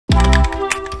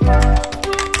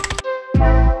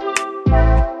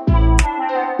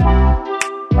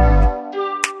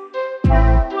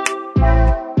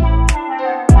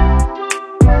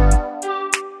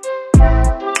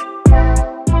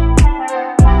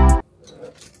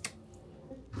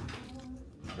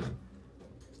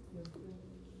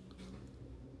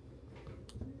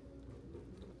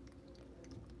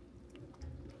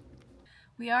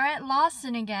We are at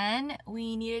Lawson again.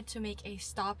 We needed to make a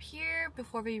stop here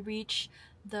before we reach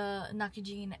the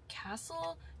Nakijin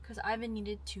castle because Ivan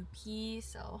needed to pee,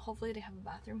 so hopefully they have a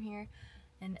bathroom here.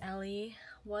 And Ellie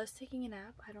was taking a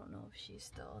nap. I don't know if she's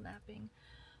still napping.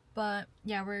 But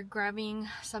yeah, we're grabbing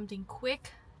something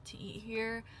quick to eat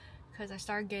here because I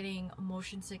started getting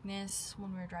motion sickness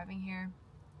when we were driving here.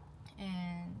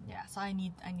 And yeah, so I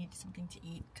need something to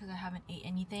eat because I haven't ate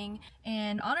anything.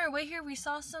 And on our way here we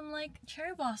saw some like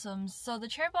cherry blossoms. So the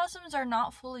cherry blossoms are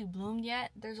not fully bloomed yet.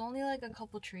 There's only like a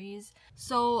couple trees.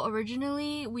 So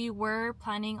originally we were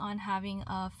planning on having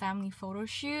a family photo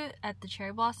shoot at the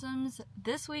cherry blossoms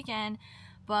this weekend,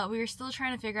 but we were still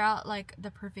trying to figure out like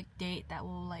the perfect date that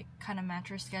will like kind of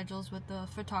match our schedules with the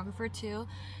photographer too.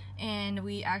 And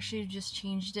we actually just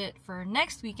changed it for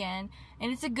next weekend,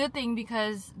 and it's a good thing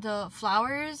because the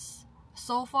flowers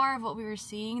so far of what we were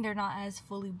seeing, they're not as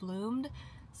fully bloomed.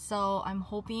 So I'm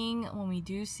hoping when we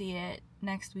do see it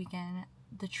next weekend,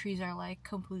 the trees are like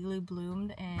completely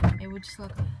bloomed and it would just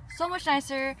look so much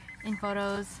nicer in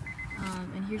photos.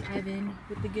 And here's Ivan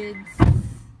with the goods.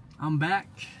 I'm back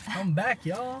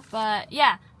y'all. But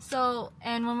yeah, so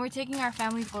and when we're taking our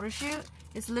family photo shoot,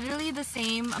 it's literally the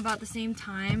same, about the same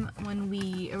time when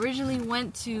we originally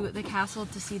went to the castle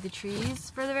to see the trees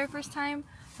for the very first time,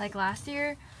 like last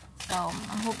year. So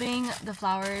I'm hoping the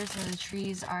flowers and the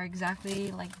trees are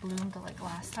exactly like bloomed like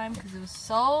last time because it was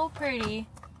so pretty.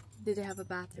 Did they have a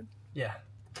bathroom? Yeah.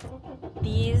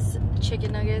 These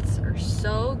chicken nuggets are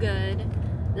so good.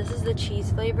 This is the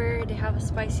cheese flavor. They have a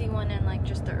spicy one and like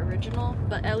just the original,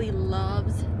 but Ellie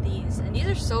loves these, and these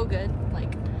are so good.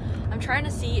 Like, I'm trying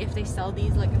to see if they sell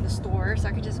these like in the store so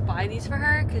I could just buy these for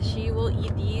her because she will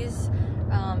eat these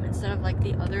instead of like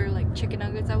the other like chicken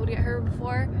nuggets I would get her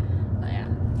before. But yeah,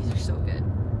 these are so good.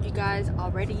 You guys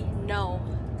already know.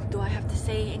 Do I have to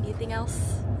say anything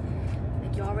else?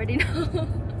 Like, you already know.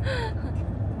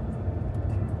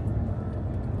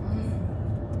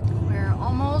 We're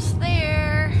almost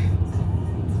there.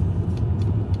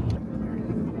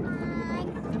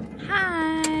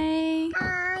 Hi.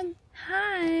 Hi.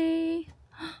 Hi.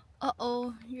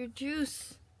 Uh-oh, your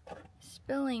juice is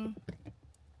spilling.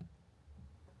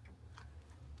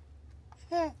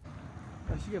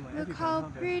 Look how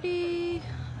pretty.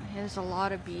 There's a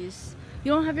lot of bees.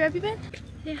 You don't have your EpiPen?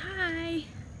 Say hi.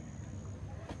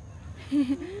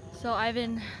 So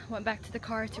Ivan went back to the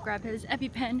car to grab his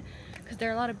EpiPen because there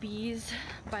are a lot of bees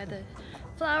by the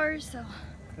flowers, so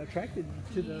Attracted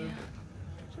to the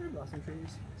cherry blossom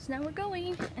trees. So now we're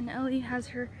going, and Ellie has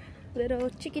her little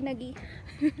chicken nugget.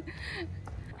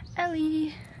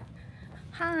 Ellie,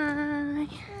 hi.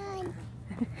 Hi.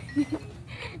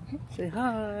 Say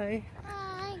hi.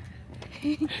 Hi.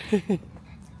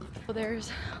 Well,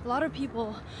 there's a lot of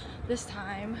people this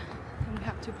time, and we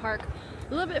have to park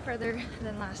a little bit further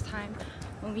than last time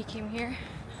when we came here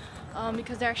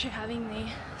because they're actually having the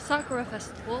Sakura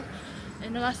festival,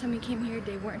 and the last time we came here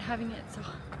they weren't having it, so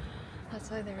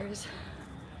that's why there's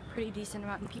a pretty decent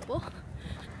amount of people.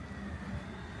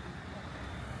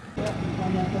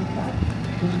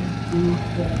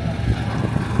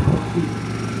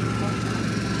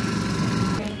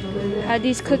 Had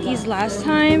these cookies last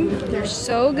time. They're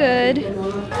so good.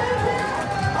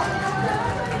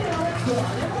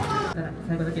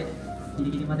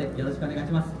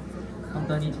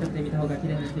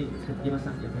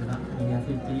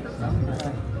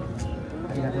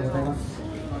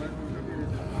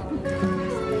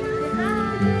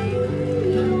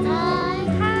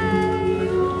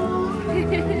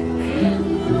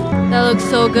 That looks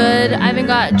so good. I even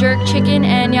got jerk chicken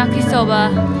and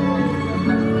yakisoba.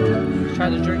 Try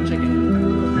the jerk chicken.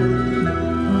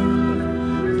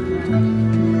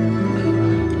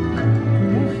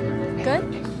 Good?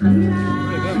 Pretty good.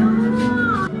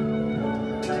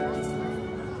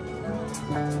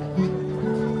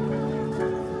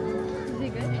 Is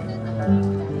it good?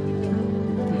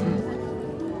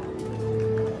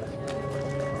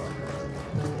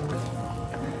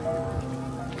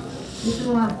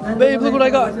 Babe, look what I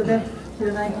got.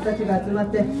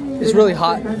 It's really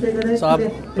hot, so I'll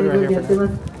put it right here for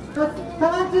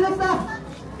now.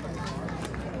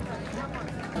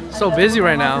 So busy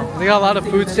right now. They got a lot of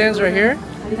food stands right here.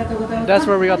 That's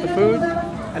where we got the food.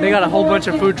 And they got a whole bunch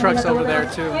of food trucks over there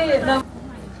too.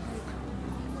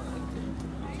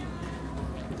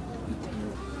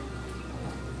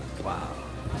 Wow.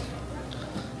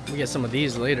 We get some of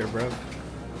these later, bro.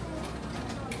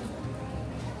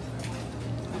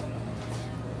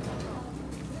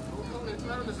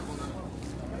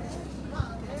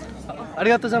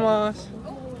 Arigatou gozaimasu.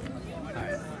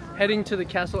 Alright, heading to the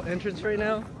castle entrance right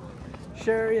now.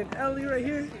 Sherry and Ellie right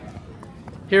here.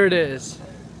 Here it is.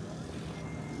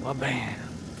 Well, bam.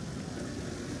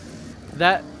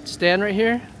 That stand right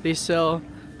here, they sell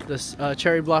this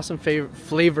cherry blossom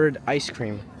flavored ice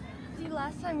cream. See,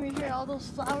 last time we were here, all those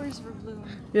flowers were bloomed.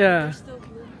 Yeah. They're still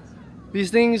bloomed.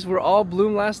 These things were all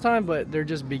bloomed last time, but they're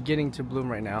just beginning to bloom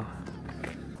right now.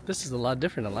 This is a lot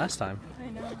different than last time. I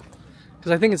know.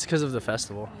 Because I think it's because of the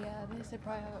festival. Yeah, they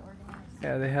probably have it organized.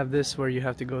 Yeah, they have this where you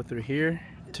have to go through here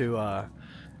to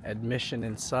admission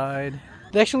inside.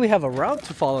 They actually have a route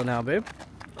to follow now, babe.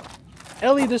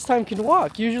 Ellie this time can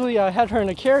walk. Usually I had her in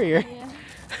a carrier.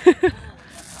 Yeah.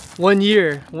 1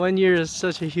 year. 1 year is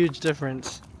such a huge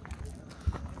difference.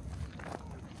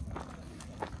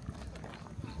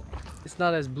 It's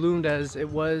not as bloomed as it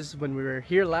was when we were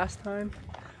here last time,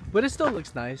 but it still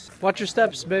looks nice. Watch your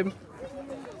steps, babe.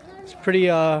 It's pretty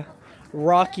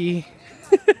rocky.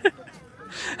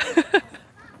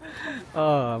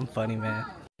 Oh, I'm funny, man.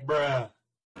 Bruh.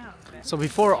 So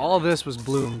before all this was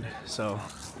bloomed, so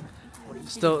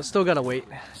still gotta wait.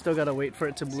 Still gotta wait for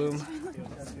it to bloom.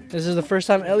 This is the first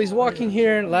time Ellie's walking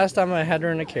here. Last time I had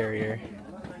her in a carrier.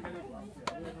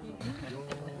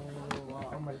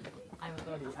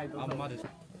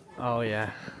 Oh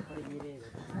yeah.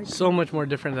 So much more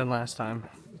different than last time.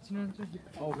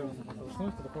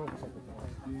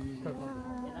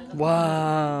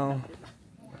 Wow.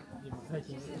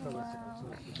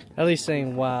 Ellie's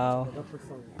saying wow.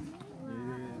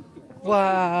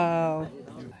 Wow.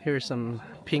 Here's some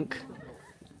pink.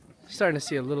 Starting to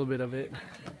see a little bit of it.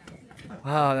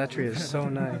 Wow, that tree is so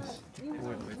nice.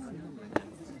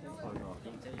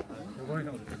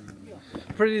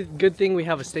 Pretty good thing we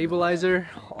have a stabilizer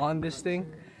on this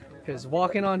thing, because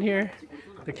walking on here,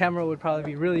 the camera would probably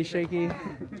be really shaky.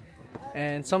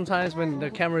 And sometimes when the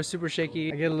camera is super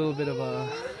shaky, I get a little bit of a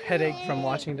headache from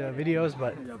watching the videos,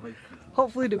 but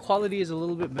hopefully the quality is a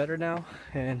little bit better now,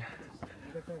 and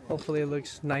hopefully it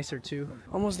looks nicer too.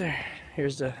 Almost there.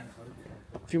 Here's a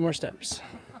few more steps.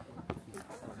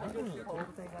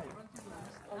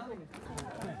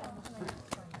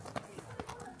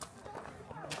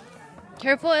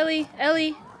 Careful, Ellie.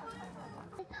 Ellie.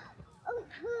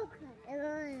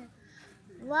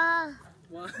 Wow.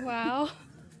 Wow.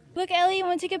 Look, Ellie, you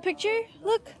want to take a picture?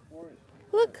 Look.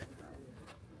 Look.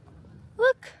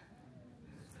 Look.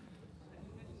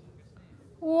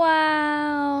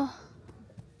 Wow.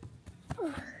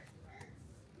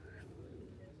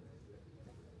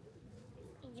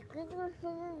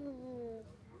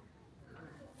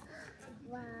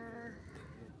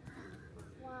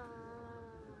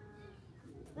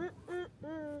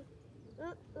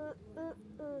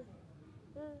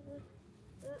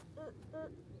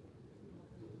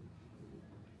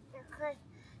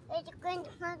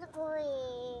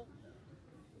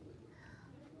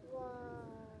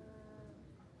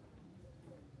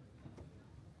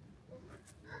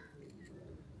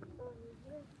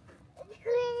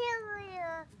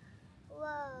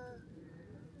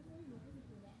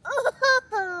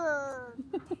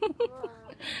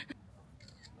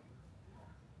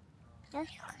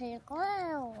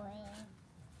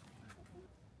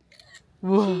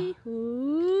 Whoa.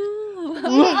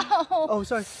 Wow. Oh,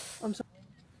 sorry. I'm sorry.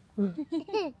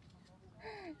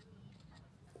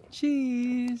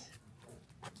 Cheese.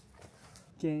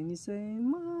 Can you say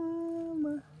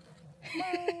mama?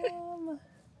 Mama.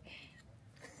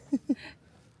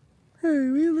 Hey,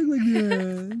 we look like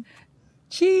that.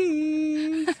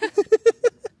 Cheese.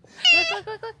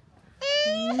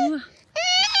 Look.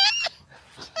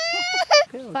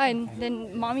 Fine,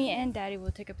 then mommy and daddy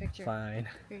will take a picture. Fine.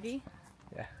 Ready?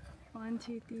 Yeah. 1,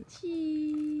 2, 3,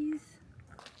 cheese.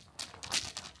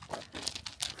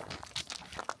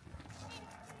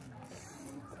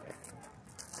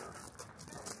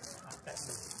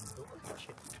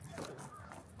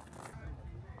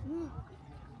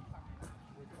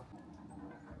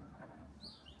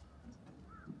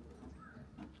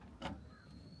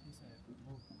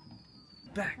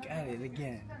 Back at it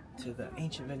again to the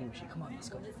ancient vending machine. Come on, let's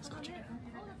go. Let's go check it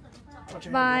out.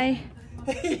 Bye.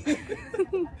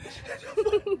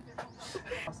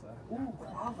 Ooh,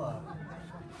 guava.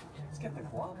 Let's get the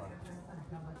guava.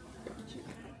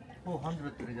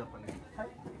 400 くれじゃっぱね。はい。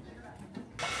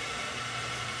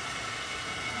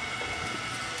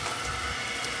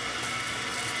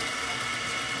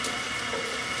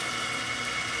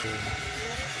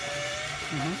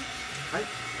はい。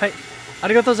はい。あ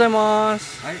りがとうございま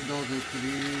す。はい、どうぞゆっくり。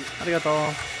ありがとう。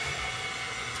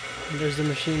There's the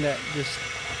machine that just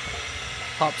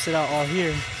pops it out all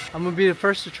here. I'm gonna be the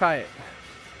first to try it.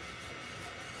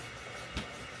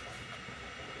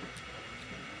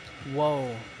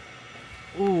 Whoa.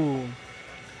 Ooh.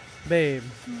 Babe.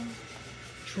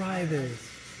 Try this.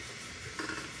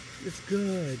 It's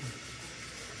good.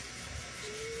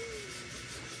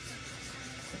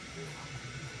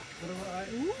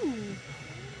 Ooh.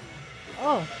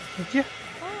 Oh, thank you.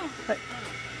 Oh. Hi.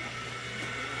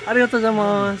 Arigatou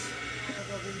gozaimasu.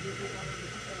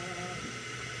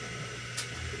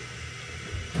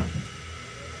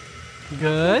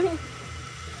 Good.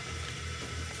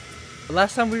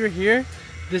 Last time we were here,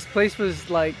 this place was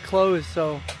like closed,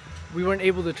 so we weren't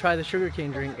able to try the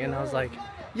sugarcane drink, and I was like,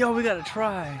 yo, we gotta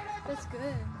try. That's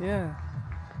good. Yeah.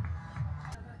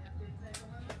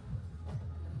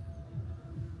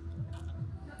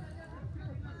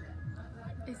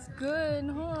 It's good,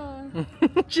 huh?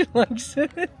 She likes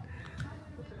it.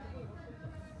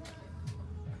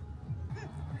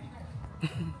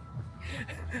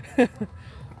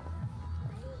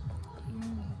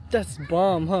 That's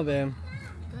bomb, huh, babe?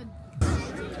 Good.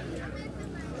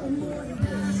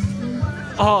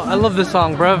 Oh, I love this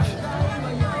song, bruv.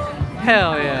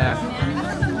 Hell yeah.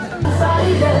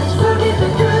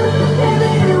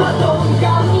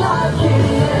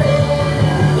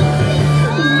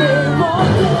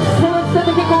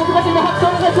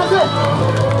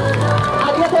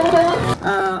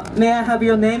 May I have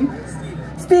your name?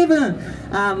 Steven!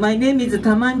 My name is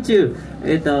Tamanchu.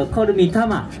 Call me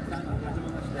Tama.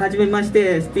 はじめまし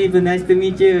て、Steven. Nice to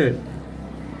meet you.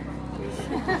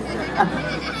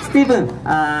 Steven,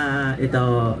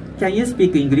 can you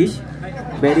speak English?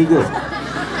 Very good.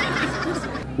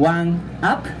 1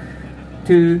 up,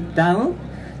 2 down,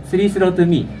 3 slow to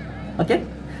me. Okay?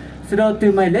 Slow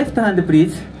to my left hand,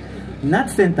 please. Not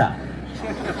center.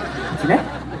 ですね。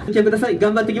お聞きください。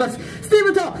頑張っていきます。スティー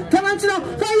ブンとタマンチのファイ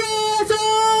ヤーショー。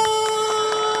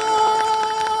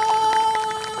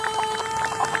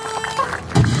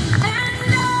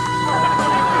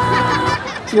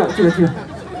違う。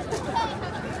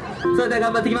それでは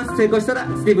頑張っていきます。成功したら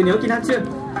スティーブンに大きな拍手よ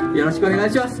ろしくお願い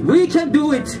します。We can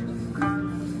do it!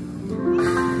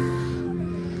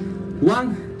 1,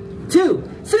 2,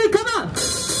 3, come on! OK!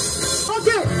 ステ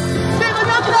ィーブン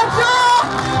に大きな拍手を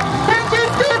Thank you,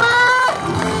 スティーブン！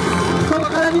こ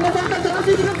こから皆さんが楽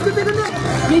しい時間作っていくんで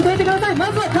見といてください。ま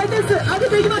ずは回転数上げ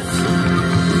ていきます。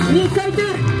2回転。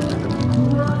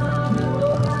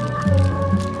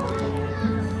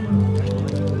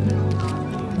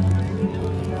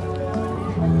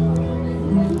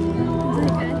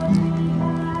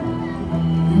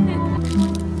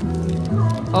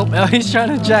Oh, he's trying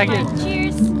to jack it.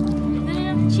 Cheers.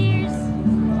 Cheers.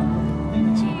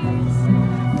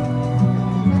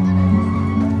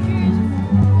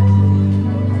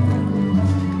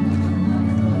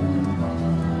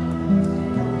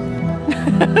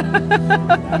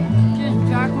 Just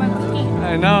jack my cookie.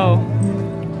 I know.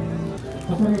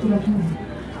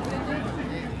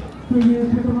 という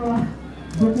言葉は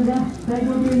僕が大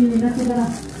道芸人になってから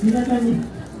皆さんに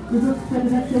嘘つきたく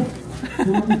なって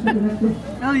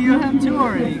Oh, you have two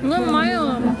already. Look,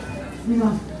 Maya.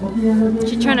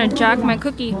 She's trying to jack my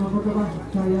cookie.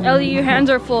 Ellie, your hands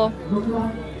are full.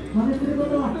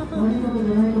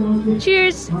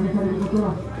 Cheers.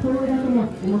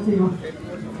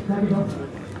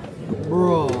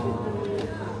 Bro.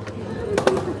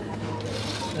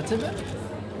 That's it, man?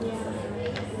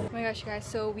 Oh my gosh, guys,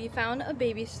 so we found a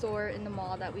baby store in the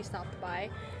mall that we stopped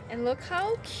by, and look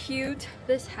how cute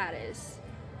this hat is.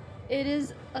 It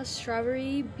is a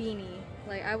strawberry beanie.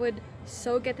 Like, I would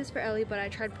so get this for Ellie, but I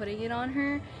tried putting it on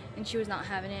her and she was not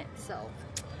having it, so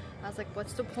I was like,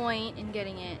 what's the point in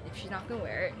getting it if she's not gonna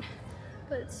wear it?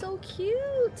 But it's so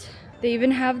cute. They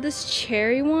even have this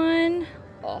cherry one.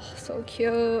 Oh, so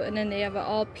cute. And then they have an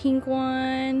all pink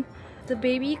one. The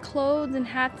baby clothes and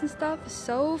hats and stuff is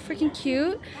so freaking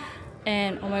cute.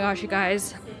 And oh my gosh, you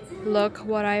guys, look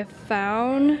what I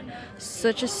found.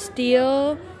 Such a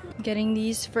steal. Getting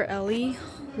these for Ellie.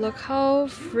 Look how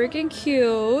freaking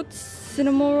cute.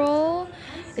 Cinnamon roll.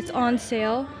 It's on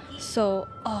sale. So,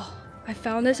 oh, I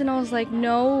found this and I was like,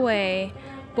 no way.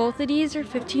 Both of these are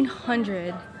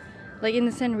 $1,500. Like in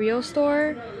the Sanrio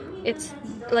store, it's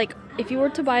like, if you were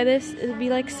to buy this, it would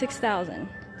be like $6,000.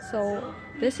 So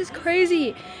this is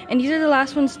crazy. And these are the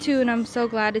last ones too, and I'm so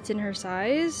glad it's in her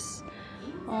size.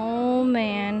 Oh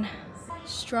man.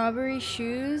 Strawberry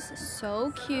shoes,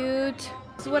 so cute.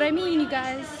 This is what I mean, you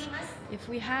guys. If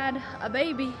we had a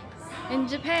baby in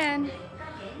Japan,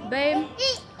 babe,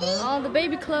 all the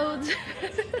baby clothes.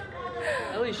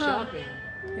 Ellie's shopping.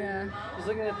 Yeah. She's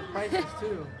looking at the prices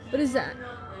too. What is that?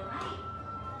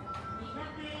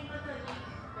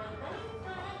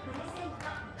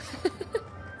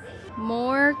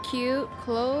 More cute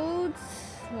clothes.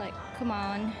 Like, come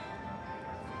on.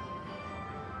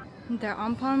 They're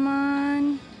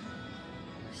on.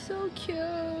 So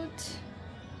cute.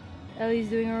 Ellie's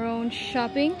doing her own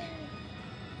shopping.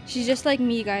 She's just like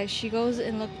me, guys. She goes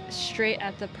and looks straight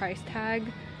at the price tag.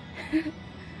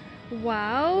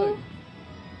 Wow. Look.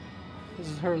 This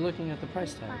is her looking at the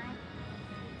price tag.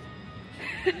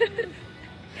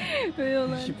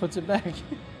 She puts it back.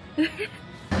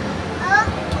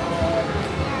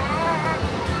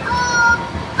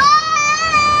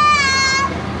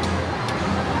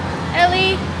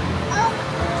 Ellie.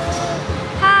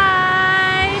 Hi.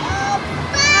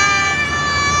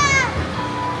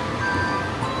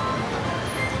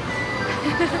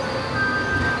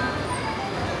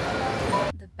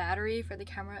 The battery for the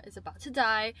camera is about to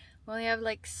die. We only have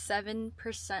like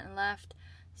 7% left,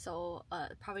 so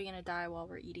probably gonna die while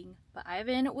we're eating. But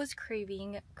Ivan was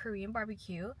craving Korean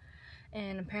barbecue,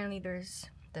 and apparently there's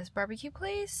this barbecue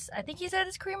place. I think he said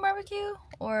it's Korean barbecue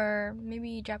or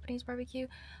maybe Japanese barbecue,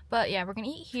 but yeah, we're gonna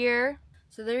eat here.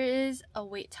 So there is a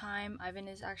wait time. Ivan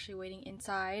is actually waiting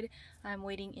inside. I'm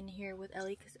waiting in here with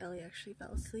Ellie because Ellie actually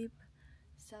fell asleep.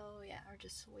 So yeah, we're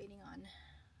just waiting on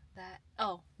that.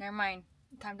 Oh, never mind,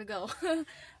 time to go.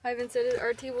 Ivan said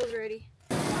our table's ready.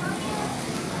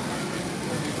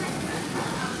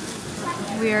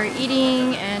 We are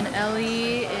eating and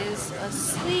Ellie is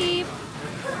asleep.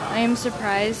 I am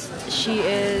surprised she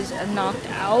is knocked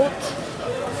out.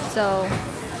 So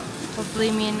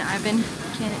hopefully me and Ivan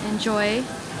can enjoy.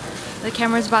 The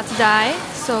camera's about to die,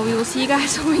 so we will see you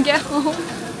guys when we get home.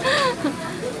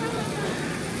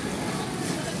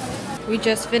 We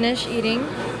just finished eating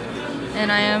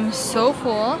and I am so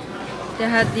full. They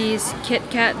had these Kit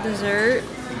Kat dessert,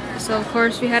 so of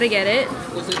course we had to get it.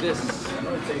 Look at this.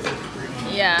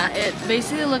 Yeah, it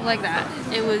basically looked like that.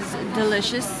 It was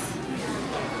delicious.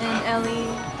 And Ellie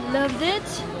loved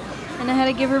it. And I had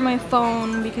to give her my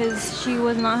phone because she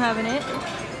was not having it.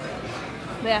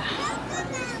 But yeah.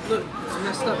 Look, it's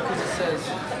messed up because it says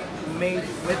made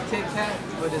with Kit Kat,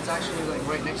 but it's actually like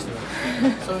right next to it.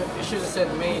 So it should have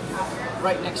said made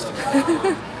right next to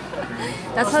it.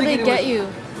 That's how they get you.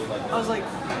 I was like,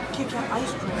 Kit Kat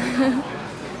ice cream.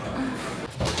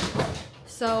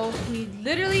 So we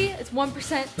literally, it's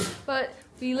 1%, but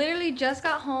we literally just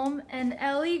got home and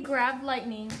Ellie grabbed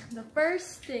Lightning, the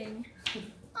first thing.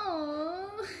 Aww.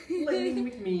 Lightning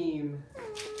McMeme.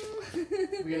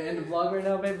 We gonna end the vlog right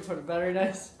now, babe, before the battery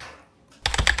dies?